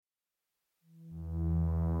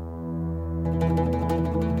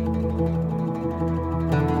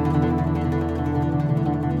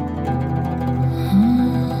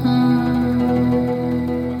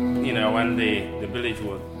When the village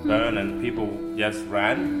was burned and people just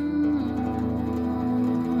ran.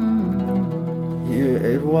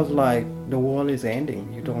 It was like the world is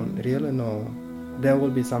ending. You don't really know. There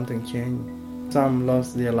will be something change. Some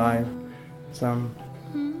lost their life. Some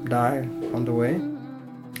died on the way.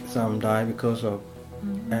 Some died because of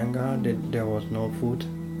anger. There was no food.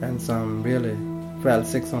 And some really fell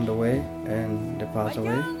sick on the way and they passed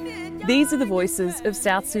away. These are the voices of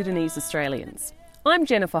South Sudanese Australians. I'm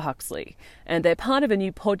Jennifer Huxley, and they're part of a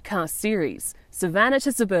new podcast series, Savannah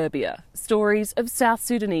to Suburbia, Stories of South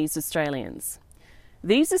Sudanese Australians.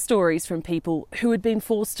 These are stories from people who had been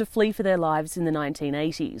forced to flee for their lives in the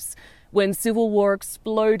 1980s, when civil war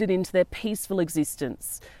exploded into their peaceful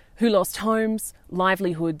existence, who lost homes,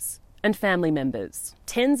 livelihoods, and family members.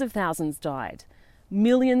 Tens of thousands died.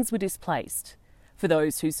 Millions were displaced. For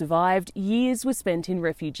those who survived, years were spent in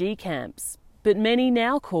refugee camps, but many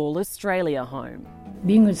now call Australia home.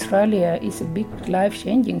 Being Australia is a big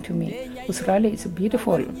life-changing to me. Australia is a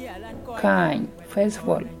beautiful, kind,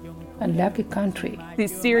 faithful, and lucky country.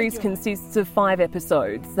 This series consists of 5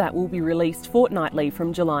 episodes that will be released fortnightly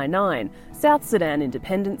from July 9, South Sudan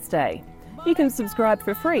Independence Day. You can subscribe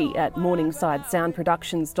for free at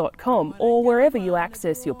morningsidesoundproductions.com or wherever you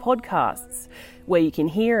access your podcasts, where you can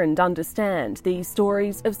hear and understand these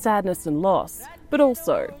stories of sadness and loss, but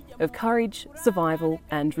also of courage, survival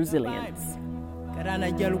and resilience.